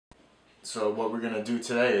So what we're going to do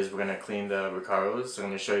today is we're going to clean the Recaros. I'm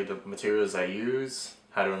going to show you the materials I use,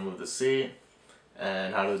 how to remove the seat,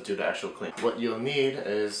 and how to do the actual clean. What you'll need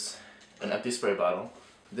is an empty spray bottle,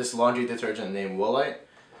 this laundry detergent named Woolite.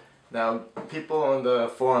 Now people on the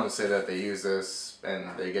forums say that they use this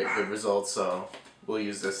and they get good results, so we'll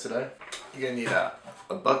use this today. You're going to need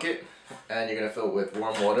a bucket, and you're going to fill it with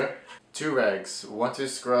warm water. 2 rags, one to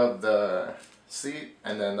scrub the seat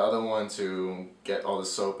and then the other one to get all the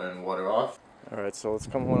soap and water off. Alright, so let's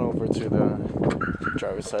come on over to the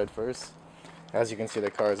driver's side first. As you can see, the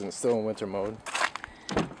car is still in winter mode.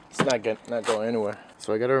 It's not going anywhere.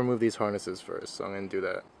 So I gotta remove these harnesses first, so I'm gonna do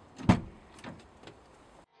that.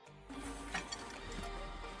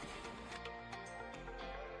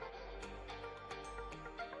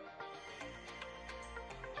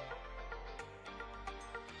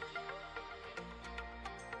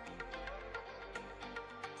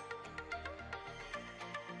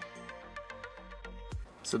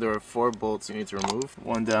 So there are 4 bolts you need to remove.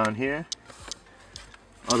 One down here,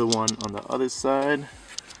 other one on the other side,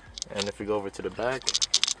 and if we go over to the back,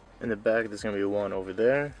 in the back there's going to be one over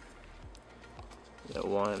there, yeah,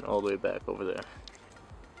 one all the way back over there.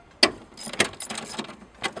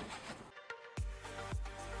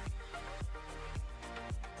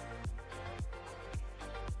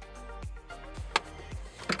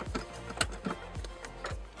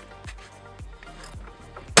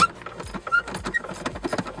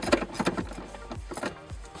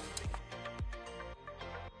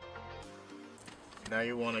 Now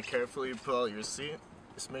you want to carefully pull out your seat.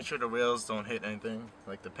 Just make sure the rails don't hit anything,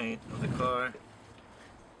 like the paint of the car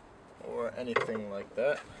or anything like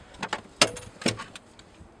that.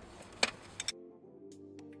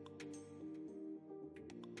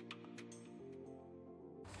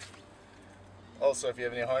 Also, if you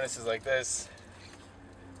have any harnesses like this,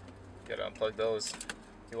 you gotta unplug those.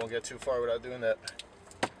 You won't get too far without doing that.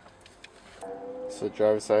 So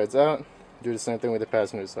driver's side's out. Do the same thing with the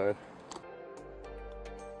passenger side.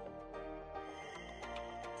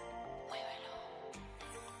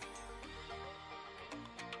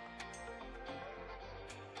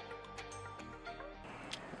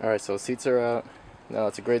 Alright, so seats are out. Now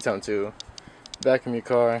it's a great time to vacuum your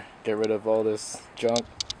car, get rid of all this junk,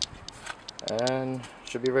 and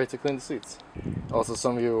should be ready to clean the seats. Also,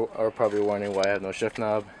 some of you are probably wondering why I have no shift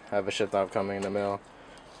knob. I have a shift knob coming in the mail.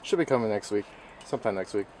 Should be coming next week, sometime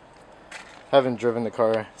next week. Haven't driven the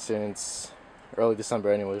car since early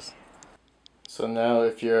December anyways. So now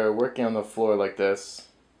if you're working on the floor like this,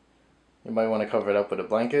 you might want to cover it up with a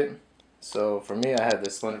blanket. So for me, I have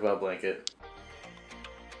this SpongeBob blanket.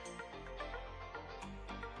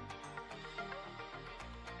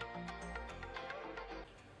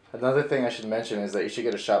 Another thing I should mention is that you should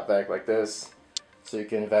get a shop vac like this, so you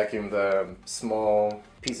can vacuum the small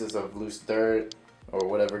pieces of loose dirt or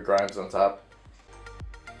whatever grimes on top.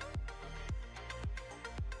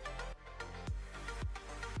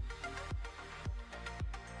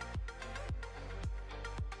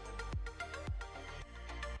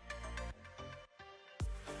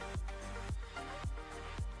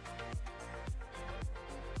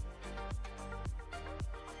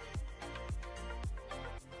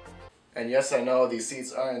 And yes, I know these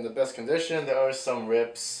seats aren't in the best condition. There are some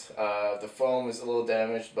rips. The foam is a little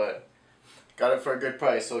damaged, but got it for a good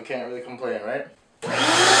price, so can't really complain, right?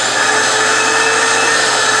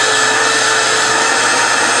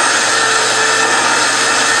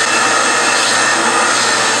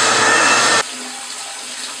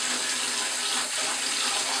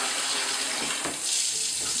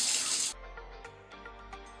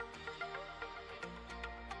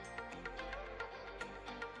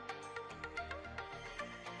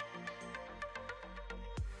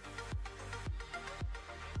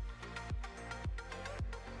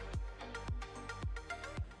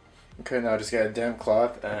 Okay, now just get a damp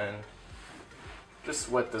cloth and just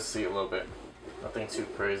wet the seat a little bit. Nothing too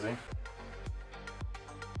crazy.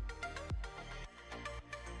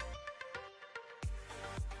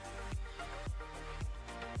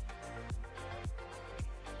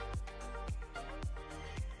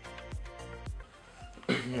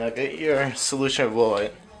 Now get your solution of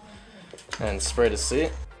Woolite and spray the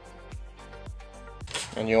seat.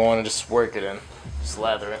 And you want to just work it in, just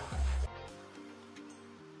lather it.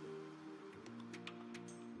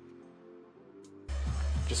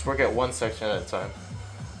 Just work at one section at a time.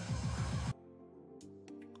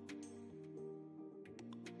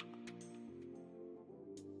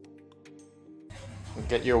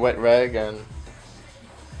 Get your wet rag and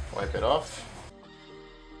wipe it off.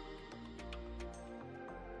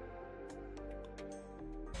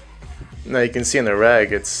 Now you can see in the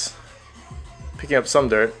rag it's picking up some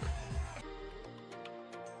dirt,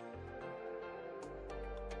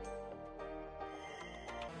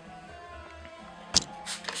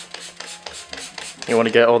 You want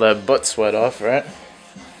to get all that butt sweat off, right?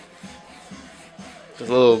 There's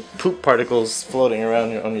little poop particles floating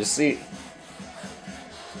around on your seat.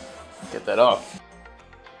 Get that off.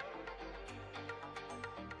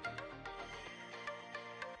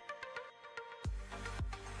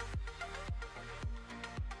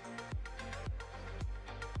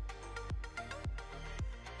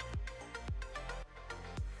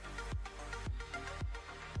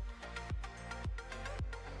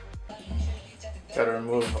 Gotta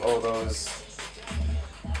remove all those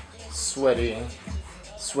sweaty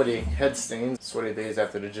head stains, sweaty days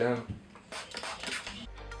after the gym.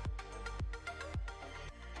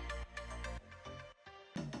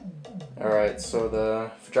 Alright, so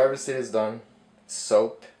the driver's seat is done. It's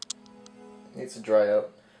soaked. Needs to dry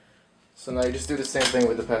out. So now you just do the same thing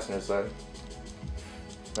with the passenger side.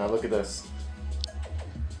 Now look at this.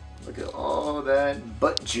 Look at all that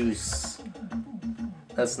butt juice.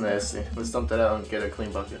 That's nasty. Let's dump that out and get a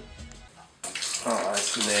clean bucket. Oh,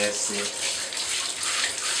 that's nasty.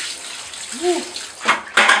 Woo.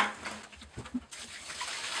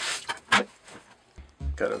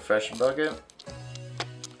 Got a fresh bucket.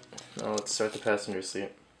 Now let's start the passenger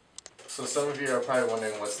seat. So some of you are probably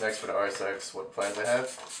wondering what's next for the Rsx, what plans I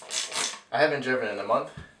have. I haven't driven in a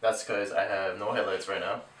month. That's because I have no headlights right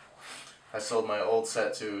now. I sold my old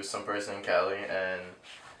set to some person in Cali, and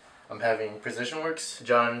I'm having Precision Works.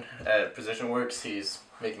 John at Precision Works, he's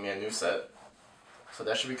making me a new set. So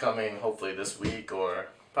that should be coming hopefully this week or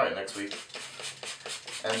probably next week.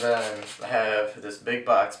 And then I have this big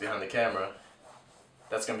box behind the camera.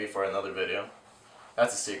 That's going to be for another video.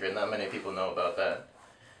 That's a secret, not many people know about that.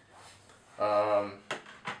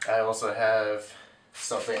 I also have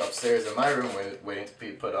something upstairs in my room waiting to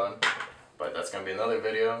be put on. But that's going to be another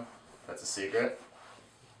video. That's a secret.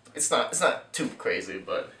 It's not too crazy,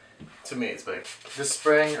 but to me it's big. This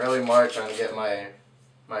spring, early March, I'm going to get my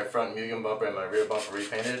front medium bumper and my rear bumper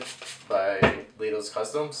repainted by Lidl's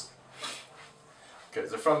Customs.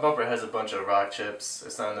 Because the front bumper has a bunch of rock chips.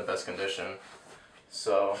 It's not in the best condition.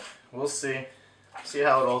 So we'll see. See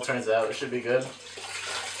how it all turns out. It should be good.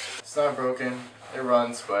 It's not broken. It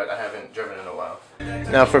runs, but I haven't driven in a while.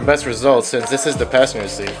 Now for best results, since this is the passenger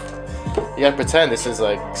seat, you gotta pretend this is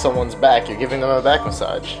like someone's back. You're giving them a back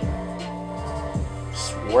massage.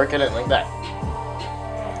 Just work at it like that.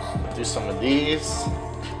 Do some of these.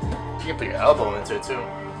 You can put your elbow into it too.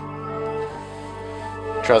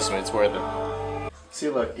 Trust me, it's worth it. See,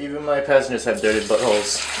 look, even my passengers have dirty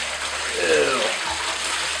buttholes. Ew.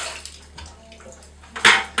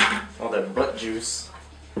 All that butt juice.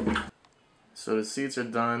 So the seats are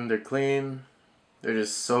done, they're clean. They're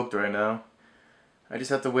just soaked right now. I just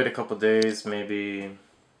have to wait a couple days, maybe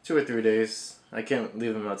 2 or 3 days. I can't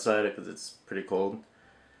leave them outside because it's pretty cold.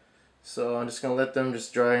 So I'm just gonna let them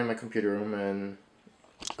just dry in my computer room, and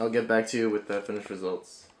I'll get back to you with the finished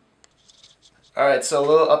results. Alright, so a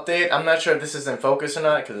little update. I'm not sure if this is in focus or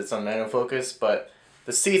not because it's on manual focus, but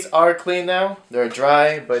the seats are clean now. They're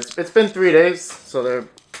dry, but it's been 3 days, so they're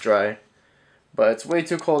dry. But it's way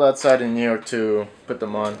too cold outside in New York to put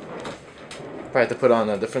them on. Probably have to put on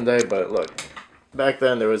a different day, but look. Back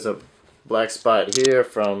then there was a black spot here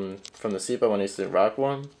from the seatbelt when I used to rock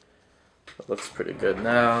one. It looks pretty good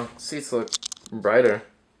now. Seats look brighter.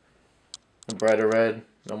 A brighter red.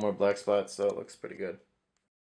 No more black spots, so it looks pretty good.